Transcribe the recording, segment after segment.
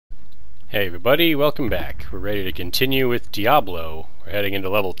Hey everybody, welcome back. We're ready to continue with Diablo. We're heading into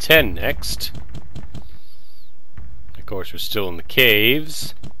level 10 next. Of course, we're still in the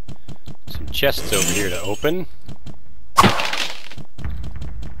caves. Some chests over here to open. A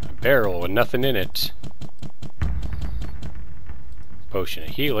barrel with nothing in it. Potion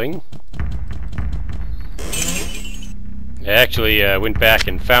of healing. I actually went back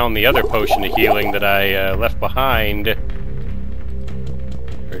and found the other potion of healing that I left behind.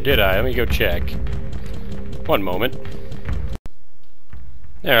 Or did I? Let me go check. One moment.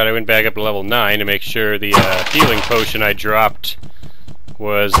 Alright, I went back up to level 9 to make sure the healing potion I dropped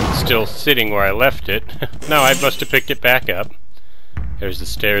was still sitting where I left it. No, I must have picked it back up. There's the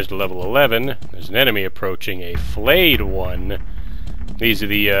stairs to level 11. There's an enemy approaching, a flayed one. These are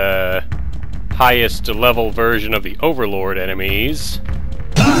the highest level version of the Overlord enemies.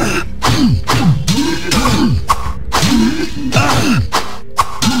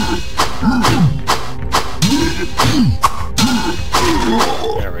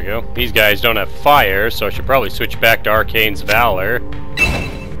 There we go. These guys don't have fire, so I should probably switch back to Arcane's Valor.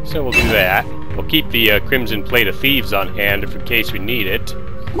 So we'll do that. We'll keep the Crimson Plate of Thieves on hand in case we need it.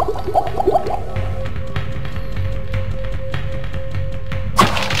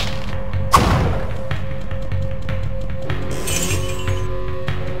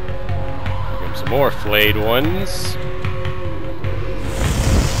 Some more flayed ones.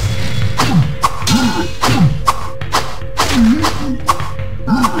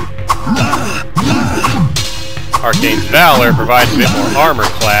 Arcane's Valor provides a bit more armor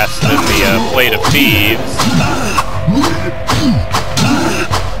class than the Plate of Thieves.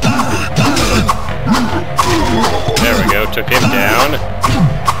 There we go, took him down.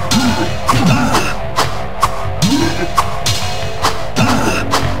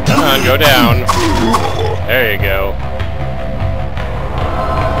 Come on, go down. There you go.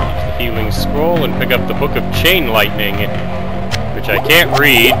 Use the healing scroll and pick up the Book of Chain Lightning, which I can't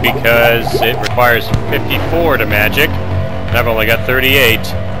read because it requires 54 to magic, and I've only got 38.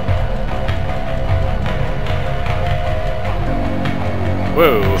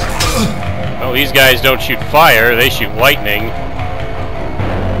 Whoa. Well, these guys don't shoot fire, they shoot lightning.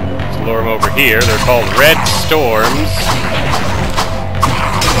 Let's lure them over here. They're called Red Storms.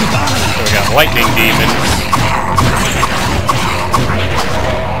 So we got lightning demons.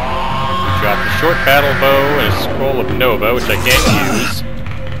 Drop the short battle bow and a scroll of Nova, which I can't use.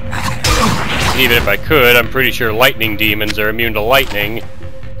 And even if I could, I'm pretty sure lightning demons are immune to lightning.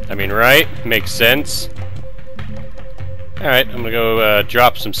 I mean, right? Makes sense. Alright, I'm gonna go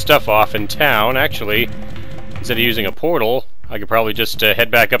drop some stuff off in town. Actually, instead of using a portal, I could probably just head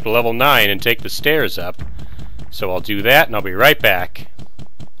back up to level 9 and take the stairs up. So I'll do that, and I'll be right back.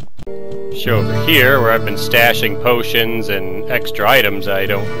 Show over here where I've been stashing potions and extra items I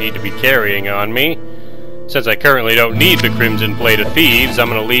don't need to be carrying on me. Since I currently don't need the Crimson Plate of Thieves, I'm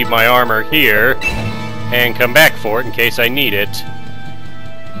going to leave my armor here and come back for it in case I need it.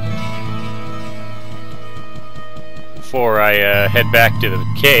 Before I head back to the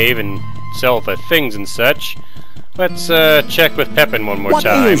cave and sell the things and such, let's check with Pepin one more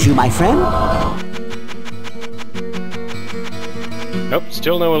time. What ails you, my friend? Nope,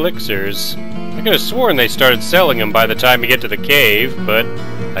 still no elixirs. I could have sworn they started selling them by the time you get to the cave, but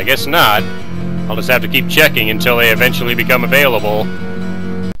I guess not. I'll just have to keep checking until they eventually become available.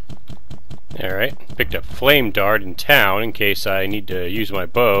 Alright, picked up Flame Dart in town in case I need to use my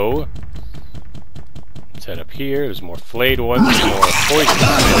bow. Let's head up here. There's more flayed ones, more poison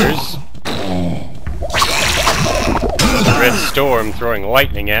spitters. The Red Storm throwing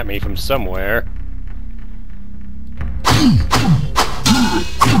lightning at me from somewhere.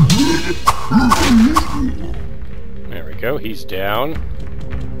 There we go, he's down.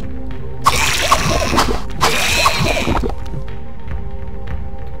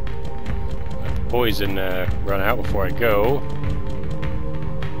 Let the poison run out before I go.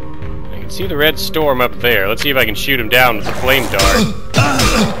 I can see the Red Storm up there. Let's see if I can shoot him down with the Flame Dart.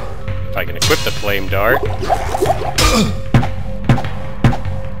 If I can equip the Flame Dart.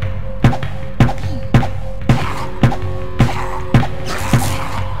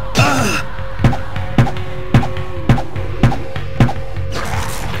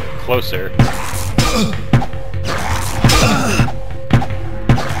 Closer.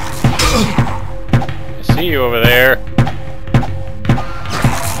 I see you over there.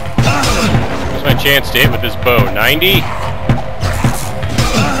 What's my chance to hit with this bow? 90?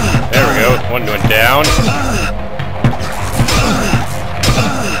 There we go. One went down.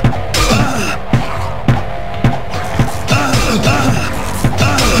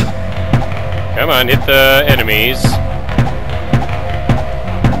 Come on, hit the enemies.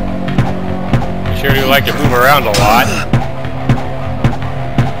 Sure do like to move around a lot.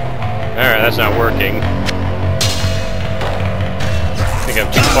 Alright, that's not working. I think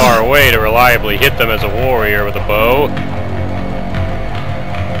I'm too far away to reliably hit them as a warrior with a bow.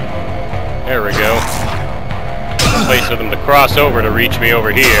 There we go. Place for them to cross over to reach me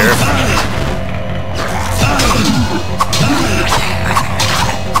over here.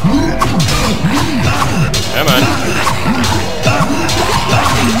 Come on.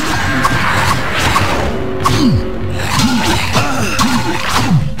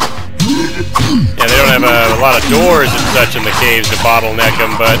 Yeah, they don't have a lot of doors and such in the caves to bottleneck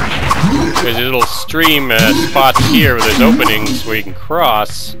them, but there's these little stream spots here where there's openings where you can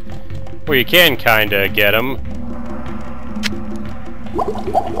cross, where you can kinda get them.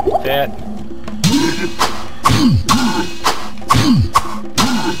 That.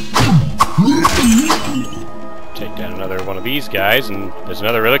 Take down another one of these guys, and there's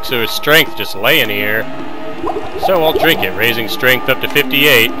another elixir of strength just laying here. So I'll drink it, raising strength up to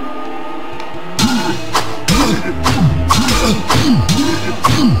 58.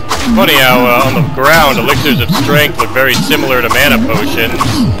 Funny how on the ground elixirs of strength look very similar to mana potions.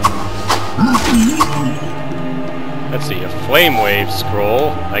 Let's see, a flame wave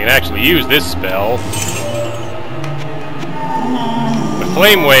scroll. I can actually use this spell. What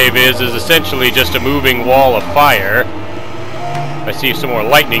flame wave is essentially just a moving wall of fire. If I see some more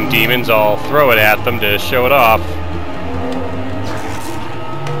lightning demons, I'll throw it at them to show it off.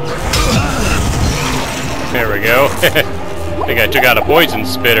 There we go. I think I took out a poison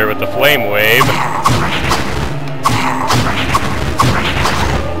spitter with the flame wave.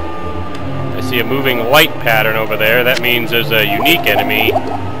 I see a moving light pattern over there. That means there's a unique enemy.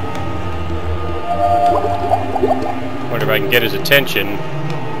 Wonder if I can get his attention. No,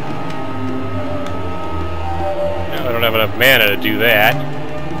 I don't have enough mana to do that.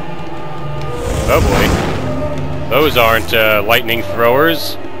 Oh boy. Those aren't lightning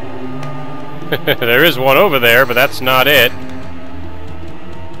throwers. There is one over there, but that's not it.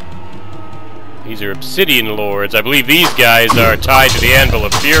 These are Obsidian Lords. I believe these guys are tied to the Anvil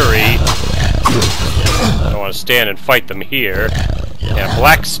of Fury. I don't want to stand and fight them here. Yeah,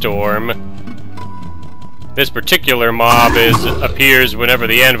 Blackstorm. This particular mob appears whenever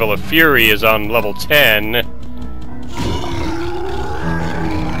the Anvil of Fury is on level 10.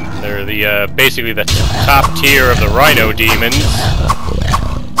 They're the basically the top tier of the rhino demons.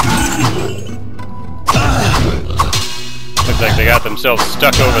 Looks like they got themselves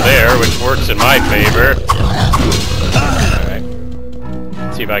stuck over there, which works in my favor. Alright.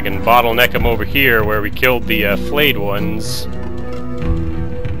 Let's see if I can bottleneck them over here where we killed the flayed ones.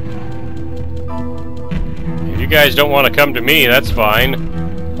 If you guys don't want to come to me, that's fine.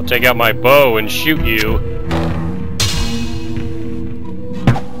 I'll take out my bow and shoot you.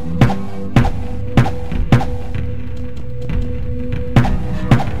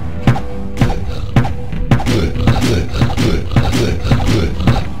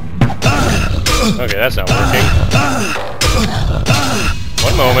 Okay, that's not working.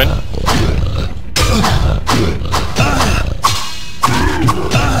 One moment.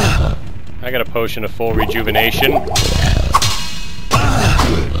 I got a potion of full rejuvenation.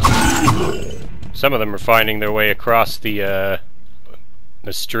 Some of them are finding their way across the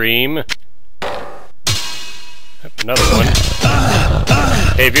stream. Another one.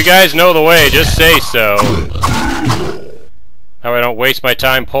 Hey, if you guys know the way, just say so. How I don't waste my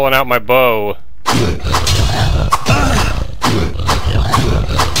time pulling out my bow.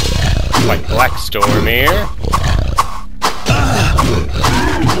 Like Blackstorm here.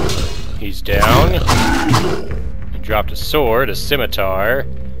 He's down. He dropped a sword, a scimitar.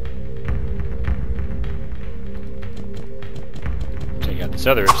 Take out this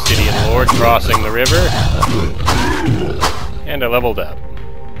other Obsidian Lord crossing the river. And I leveled up.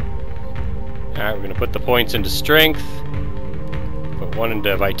 Alright, we're going to put the points into strength. Put 1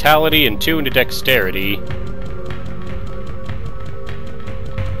 into vitality and 2 into dexterity.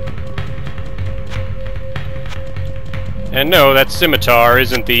 And no, that scimitar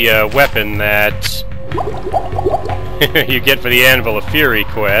isn't the weapon that you get for the Anvil of Fury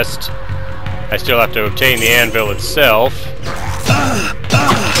quest. I still have to obtain the anvil itself.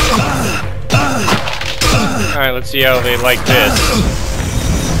 Alright, let's see how they like this.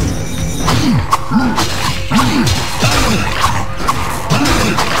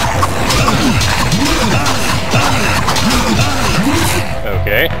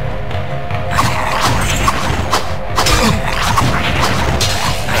 Okay.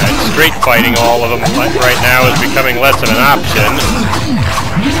 Straight fighting all of them right now is becoming less of an option.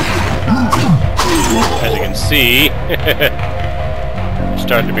 As you can see, they're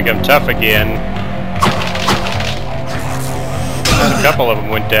starting to become tough again. A couple of them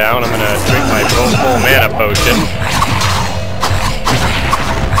went down. I'm gonna drink my full mana potion.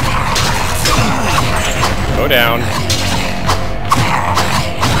 Go down.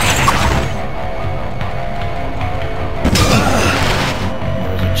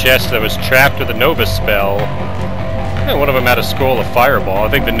 There was a chest that was trapped with a Nova spell. And one of them had a scroll of fireball. I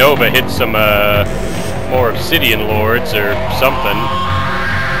think the Nova hit some more obsidian lords or something.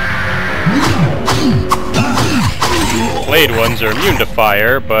 Blade ones are immune to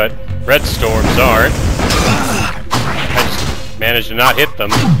fire, but red storms aren't. I just managed to not hit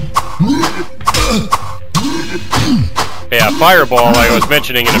them. Yeah, fireball, like I was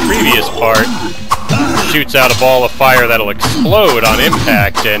mentioning in a previous part, shoots out a ball of fire that'll explode on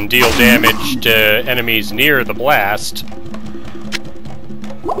impact and deal damage to enemies near the blast.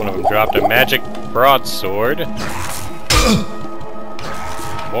 One of them dropped a magic broadsword.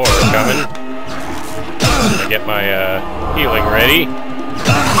 More are coming. I'm gonna get my healing ready.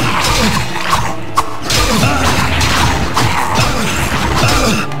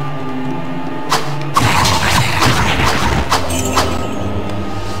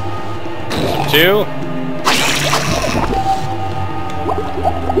 Two.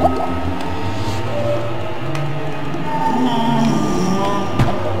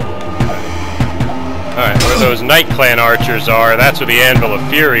 Alright, where those Night Clan archers are, that's where the Anvil of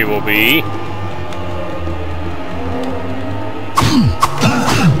Fury will be.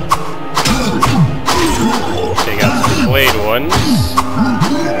 Take out some blade ones.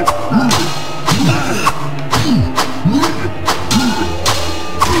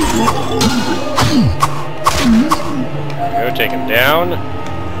 There we go, take him down. I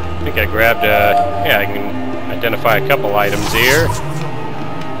think I grabbed yeah, I can identify a couple items here.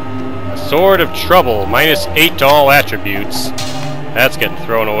 Sword of Trouble, -8 to all attributes. That's getting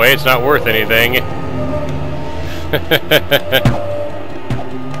thrown away, it's not worth anything.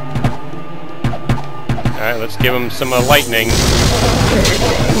 Alright, let's give him some lightning.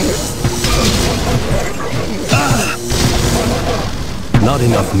 Not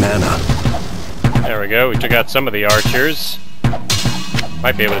enough mana. There we go, we took out some of the archers.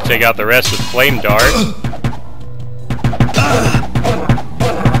 Might be able to take out the rest with Flame Dart.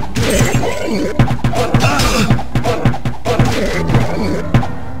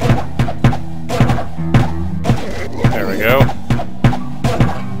 There we go.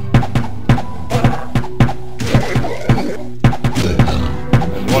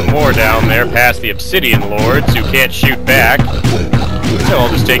 There's one more down there past the Obsidian Lords who can't shoot back. So I'll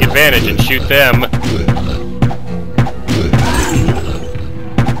just take advantage and shoot them.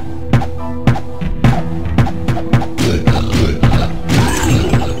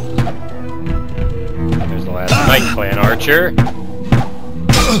 There's the last Night Clan archer.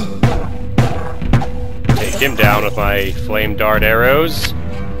 Take him down with my flame dart arrows.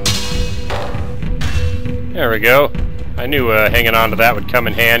 There we go. I knew hanging on to that would come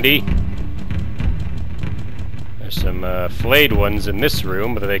in handy. There's some flayed ones in this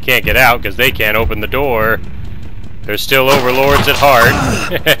room, but they can't get out because they can't open the door. They're still overlords at heart.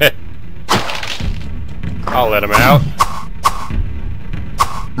 I'll let them out.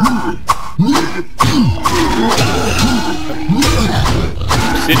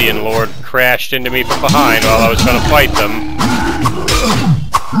 Obsidian Lord crashed into me from behind while I was trying to fight them.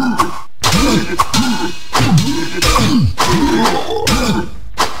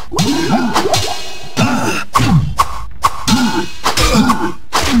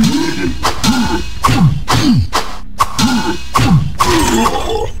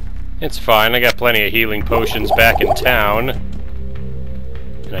 It's fine, I got plenty of healing potions back in town.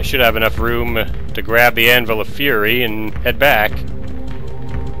 And I should have enough room to grab the Anvil of Fury and head back.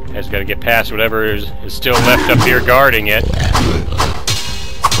 I just gotta get past whatever is still left up here guarding it.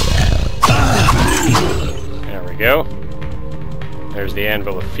 There we go. There's the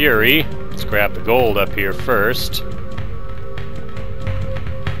Anvil of Fury. Let's grab the gold up here first.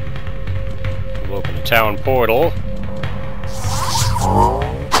 We'll open the town portal.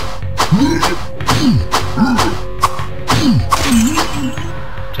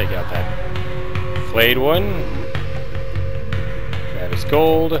 Take out that flayed one. Grab his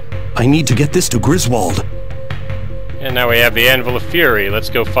gold. I need to get this to Griswold. And now we have the Anvil of Fury. Let's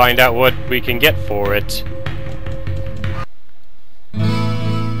go find out what we can get for it.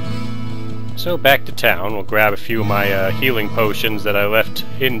 So back to town. We'll grab a few of my healing potions that I left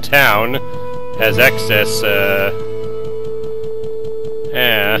in town as excess.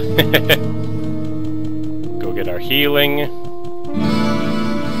 Yeah. Go get our healing.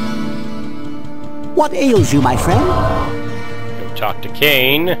 What ails you, my friend? Go talk to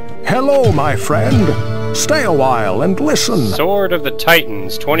Kane. Hello, my friend. Stay a while and listen. Sword of the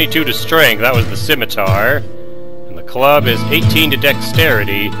Titans, 22 to strength, that was the scimitar. And the club is 18 to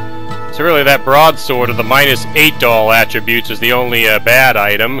dexterity. So really that broadsword of the -8 doll attributes is the only bad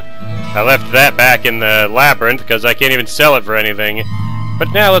item. I left that back in the labyrinth because I can't even sell it for anything.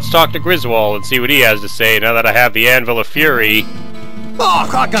 But now let's talk to Griswold and see what he has to say now that I have the Anvil of Fury. Oh,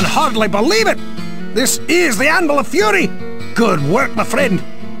 I can hardly believe it! This is the Anvil of Fury! Good work, my friend!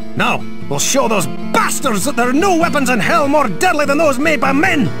 Now, we'll show those bastards that there are no weapons in hell more deadly than those made by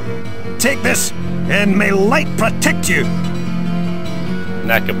men! Take this, and may light protect you! And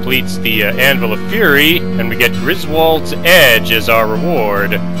that completes the Anvil of Fury, and we get Griswold's Edge as our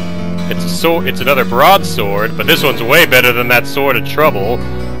reward. It's a sword. It's another broadsword, but this one's way better than that Sword of Trouble.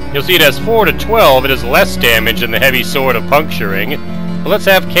 You'll see it has 4 to 12. It has less damage than the Heavy Sword of Puncturing. But let's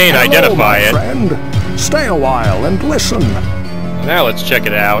have Kane identify it. Friend. Stay a while and listen. Now let's check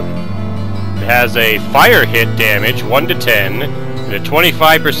it out. It has a fire hit damage, 1 to 10, and a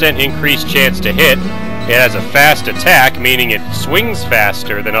 25% increased chance to hit. It has a fast attack, meaning it swings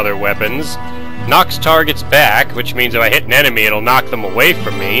faster than other weapons. Knocks targets back, which means if I hit an enemy, it'll knock them away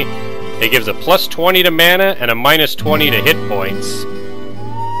from me. It gives a +20 to mana and a -20 to hit points.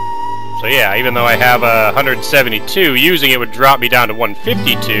 So yeah, even though I have 172, using it would drop me down to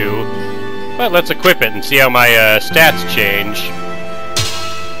 152. But let's equip it and see how my stats change.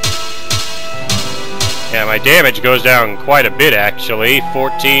 Yeah, my damage goes down quite a bit actually,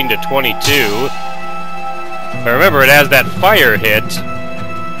 14 to 22. But remember, it has that fire hit.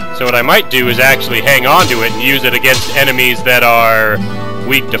 So what I might do is actually hang on to it and use it against enemies that are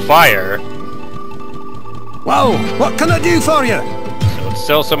weak to fire. Well, what can I do for you? So let's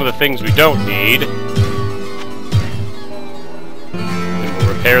sell some of the things we don't need. And we'll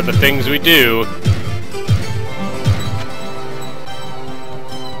repair the things we do.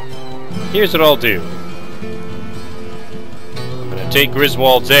 Here's what I'll do. I'm going to take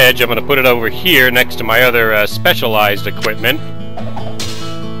Griswold's Edge, I'm going to put it over here next to my other specialized equipment.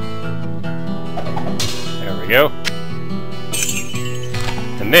 Go.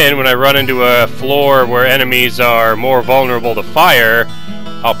 And then when I run into a floor where enemies are more vulnerable to fire,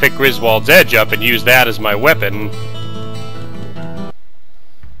 I'll pick Griswold's Edge up and use that as my weapon.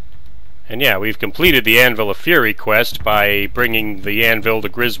 And yeah, we've completed the Anvil of Fury quest by bringing the anvil to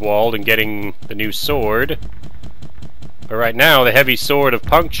Griswold and getting the new sword. But right now, the Heavy Sword of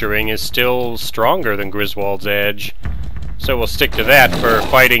Puncturing is still stronger than Griswold's Edge. So we'll stick to that for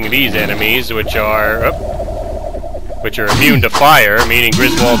fighting these enemies, which are immune to fire, meaning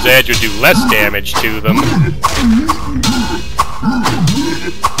Griswold's Edge would do less damage to them.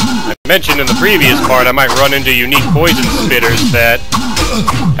 I mentioned in the previous part I might run into unique poison spitters that,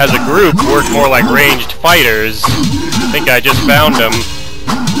 as a group, work more like ranged fighters. I think I just found them.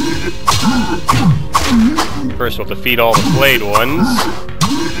 First we'll defeat all the flayed ones.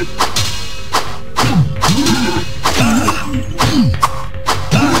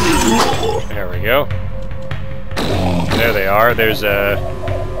 There we go. There they are. There's a...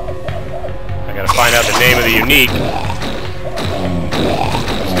 I gotta find out the name of the unique.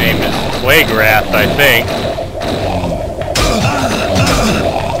 His name is Plaguewrath, I think.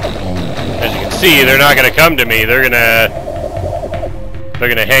 As you can see, they're not gonna come to me. They're gonna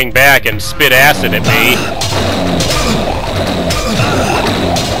hang back and spit acid at me.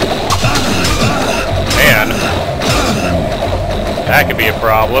 Man. That could be a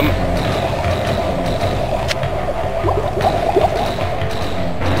problem.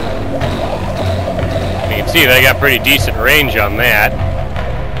 See, they got pretty decent range on that.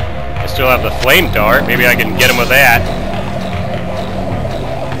 I still have the flame dart. Maybe I can get him with that.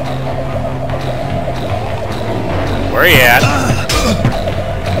 Where are you at?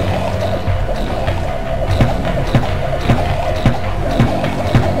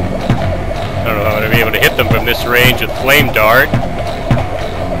 I don't know how I'm going to be able to hit them from this range with flame dart.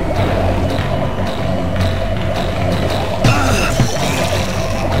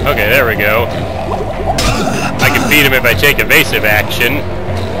 Okay, there we go. I can beat him if I take evasive action.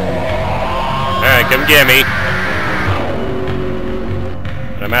 Alright, come get me.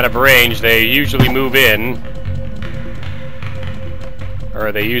 When I'm out of range, they usually move in. Or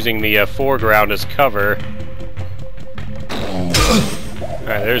are they using the foreground as cover?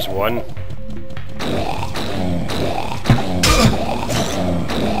 Alright, there's one.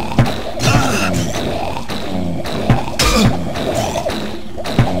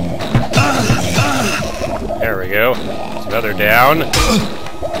 There we go. There's another down.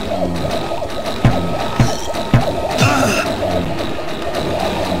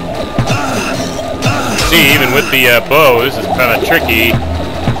 See, even with the bow, this is kind of tricky.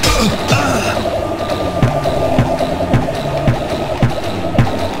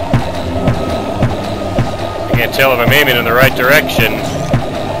 Can't tell if I'm aiming in the right direction.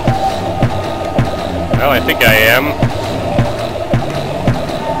 Well, I think I am.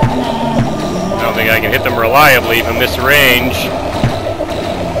 I don't think I can hit them reliably from this range.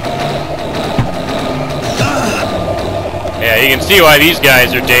 Yeah, you can see why these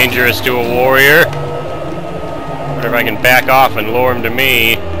guys are dangerous to a warrior. Wonder if I can back off and lure them to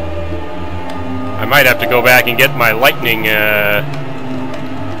me. I might have to go back and get my lightning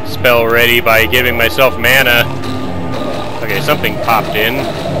spell ready by giving myself mana. Okay, something popped in.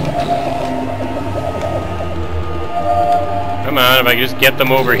 Come on, if I can just get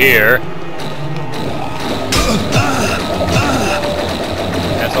them over here.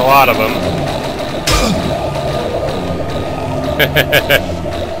 That's a lot of them.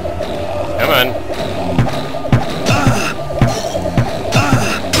 Come on.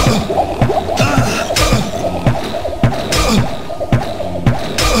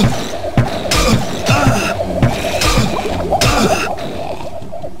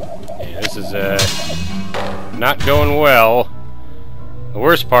 Yeah, this is not going well. The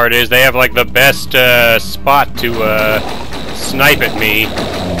worst part is they have like the best spot to snipe at me.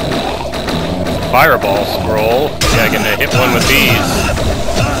 Fireball scroll. Yeah, I can hit one with these.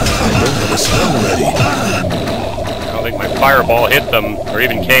 I don't think my fireball hit them, or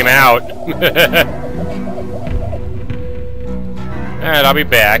even came out. Alright, I'll be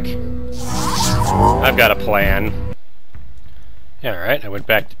back. I've got a plan. Alright, I went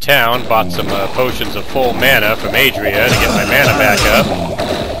back to town, bought some potions of full mana from Adria to get my mana back up.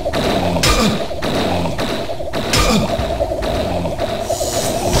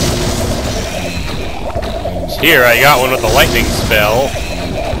 Here, I got one with the lightning spell.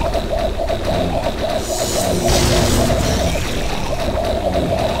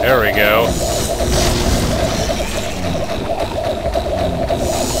 There we go.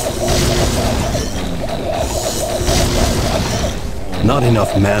 Not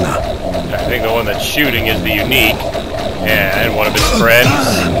enough mana. I think the one that's shooting is the unique. Yeah, and one of his friends.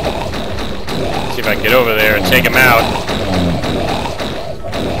 Let's see if I can get over there and take him out.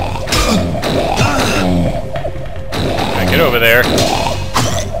 Get over there. Alright,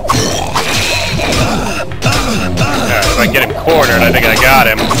 if I get him cornered, I think I got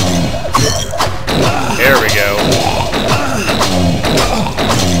him. There we go.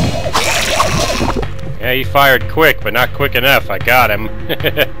 Yeah, he fired quick, but not quick enough. I got him.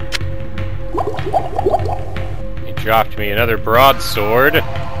 He dropped me another broadsword,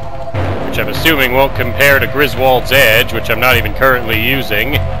 which I'm assuming won't compare to Griswold's Edge, which I'm not even currently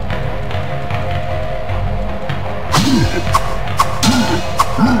using.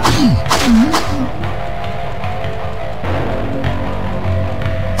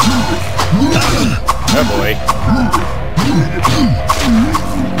 Oh boy.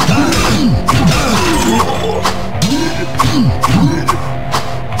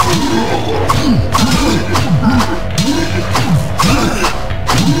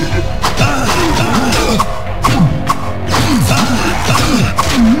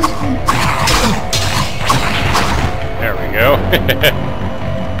 There we go.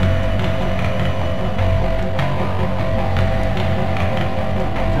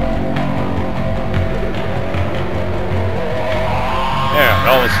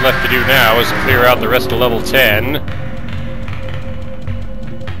 All that's left to do now is clear out the rest of level 10.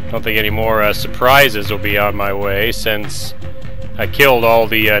 Don't think any more surprises will be on my way since I killed all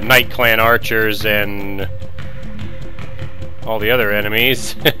the Knight Clan archers and all the other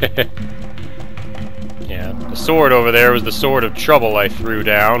enemies. Yeah, the sword over there was the sword of trouble I threw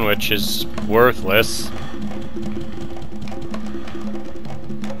down, which is worthless.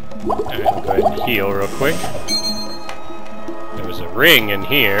 Alright, I'll go ahead and heal real quick. There's a ring in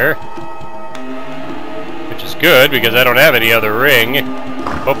here, which is good because I don't have any other ring.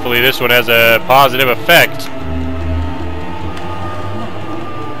 Hopefully this one has a positive effect.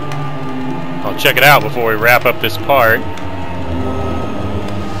 I'll check it out before we wrap up this part.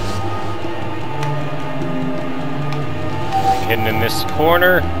 Hidden in this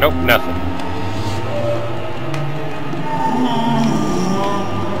corner? Nope, nothing.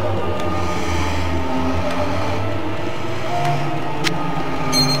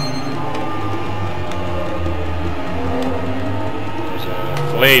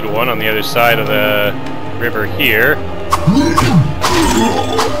 Flayed one on the other side of the river here.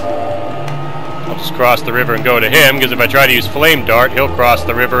 I'll just cross the river and go to him, because if I try to use Flame Dart, he'll cross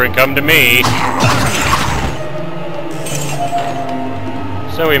the river and come to me.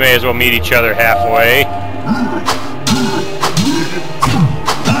 So we may as well meet each other halfway.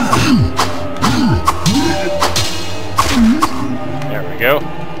 There we go.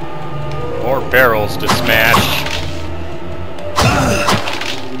 More barrels to smash.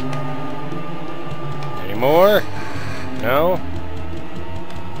 more? No?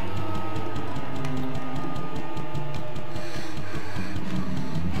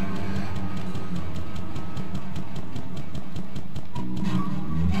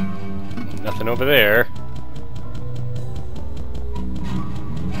 Nothing over there.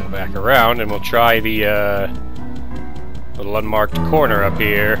 Go back around and we'll try the little unmarked corner up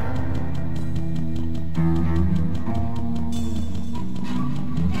here.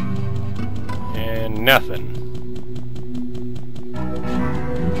 And nothing.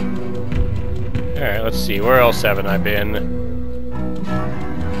 Alright, let's see. Where else haven't I been?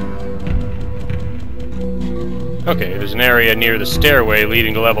 Okay, there's an area near the stairway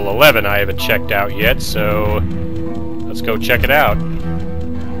leading to level 11 I haven't checked out yet, so let's go check it out.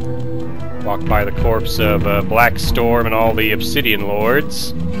 Walk by the corpse of Black Storm and all the Obsidian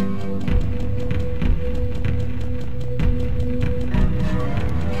Lords.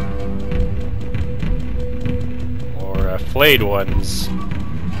 More flayed ones.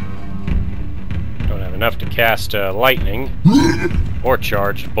 Don't have enough to cast lightning or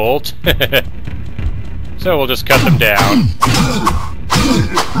charged bolt. So we'll just cut them down.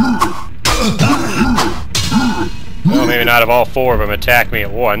 Well, maybe not have all four of them attack me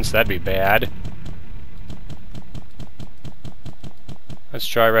at once. That'd be bad. Let's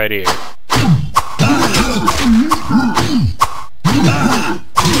try right here.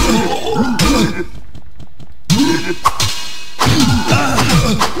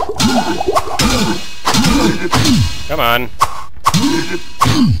 Come on.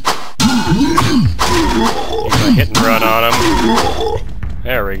 Use my hit and run on him.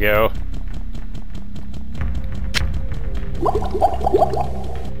 There we go.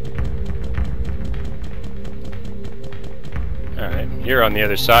 Alright, you're on the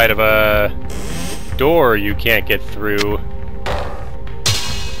other side of a door you can't get through.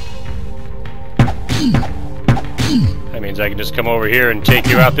 That means I can just come over here and take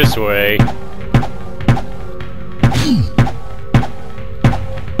you out this way.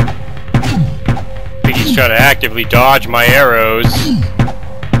 I think he's trying to actively dodge my arrows.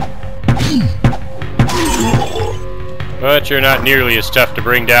 But you're not nearly as tough to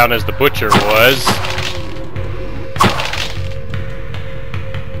bring down as the butcher was.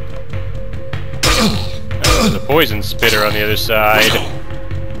 There's a poison spitter on the other side.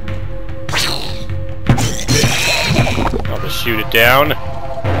 I'll just shoot it down.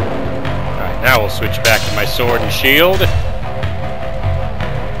 Alright, now we'll switch back to my sword and shield.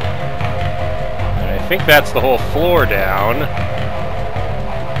 And I think that's the whole floor down.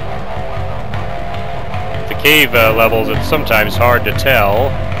 The cave levels, it's sometimes hard to tell.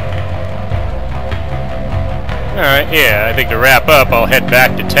 Alright, yeah, I think to wrap up, I'll head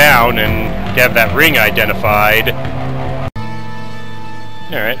back to town and have that ring identified.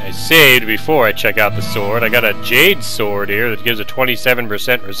 Alright, I saved before I check out the sword. I got a jade sword here that gives a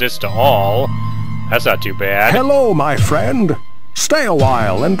 27% resist to all. That's not too bad. Hello, my friend. Stay a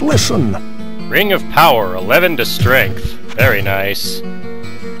while and listen. Ring of Power, 11 to Strength. Very nice.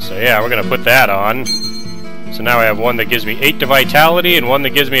 So yeah, we're gonna put that on. So now I have one that gives me 8 to Vitality and one that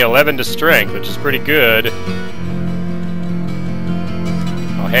gives me 11 to Strength, which is pretty good.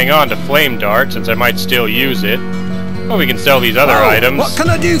 I'll hang on to Flame Dart since I might still use it. Well, we can sell these other items. What can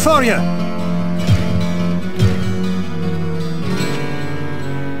I do for you?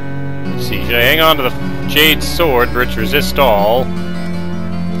 Let's see, should I hang on to the Jade Sword for its resist all?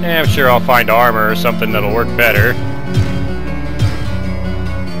 I'm sure I'll find armor or something that'll work better. Go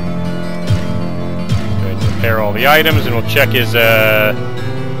ahead and repair all the items and we'll check his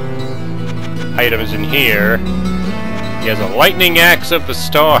items in here. He has a Lightning Axe of the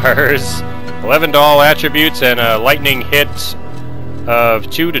Stars, 11 to all attributes, and a lightning hit of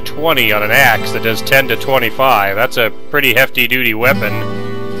 2 to 20 on an axe that does 10 to 25. That's a pretty hefty duty weapon.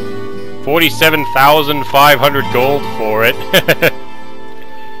 47,500 gold for it.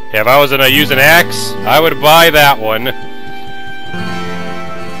 Yeah, if I was gonna use an axe, I would buy that one.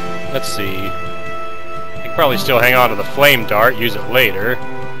 Let's see. I can probably still hang on to the Flame Dart, use it later.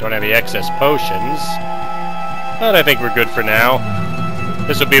 Don't have any excess potions. But I think we're good for now.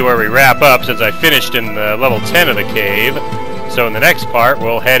 This will be where we wrap up since I finished in the level 10 of the cave. So in the next part,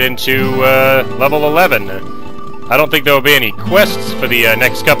 we'll head into level 11. I don't think there will be any quests for the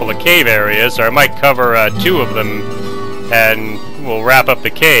next couple of cave areas, so I might cover 2 of them and we'll wrap up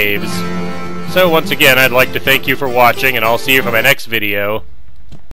the caves. So once again, I'd like to thank you for watching, and I'll see you for my next video.